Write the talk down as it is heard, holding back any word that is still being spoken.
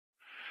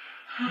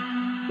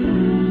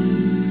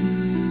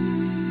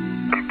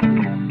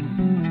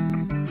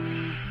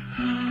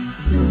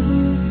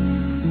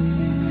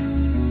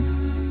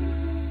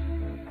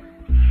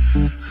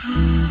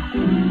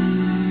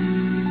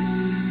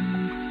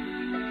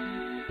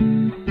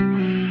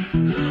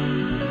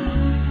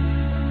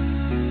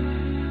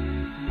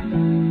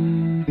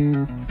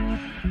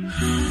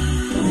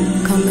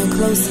Coming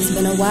close, it's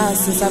been a while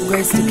since I've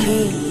graced the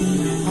king.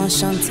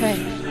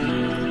 Enchanté.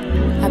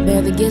 I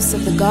bear the gifts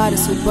of the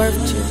goddess who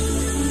birthed you.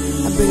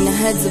 I bring the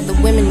heads of the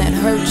women that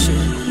hurt you.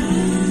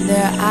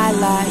 There I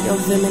lie, your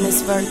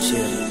venomous virtue.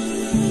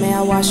 May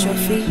I wash your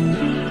feet?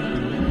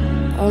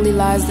 Only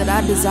lies that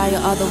I desire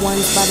are the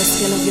ones by the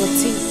skin of your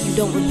teeth. You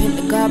don't repent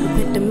to God,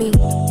 repent to me.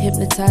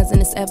 Hypnotizing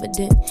is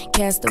evident.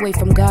 Cast away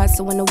from God,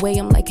 so in a way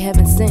I'm like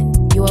heaven sent.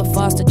 You're a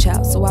foster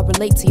child, so I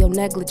relate to your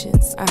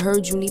negligence. I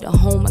heard you need a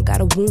home, I got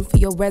a womb for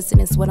your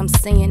residence. What I'm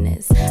saying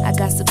is, I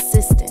got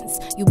subsistence.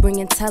 You bring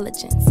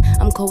intelligence,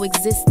 I'm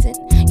coexistent.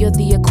 You're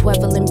the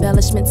equivalent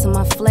embellishment to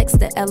my flex,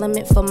 the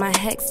element for my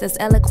hex. There's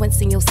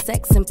eloquence in your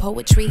sex and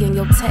poetry in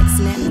your text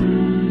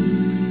now.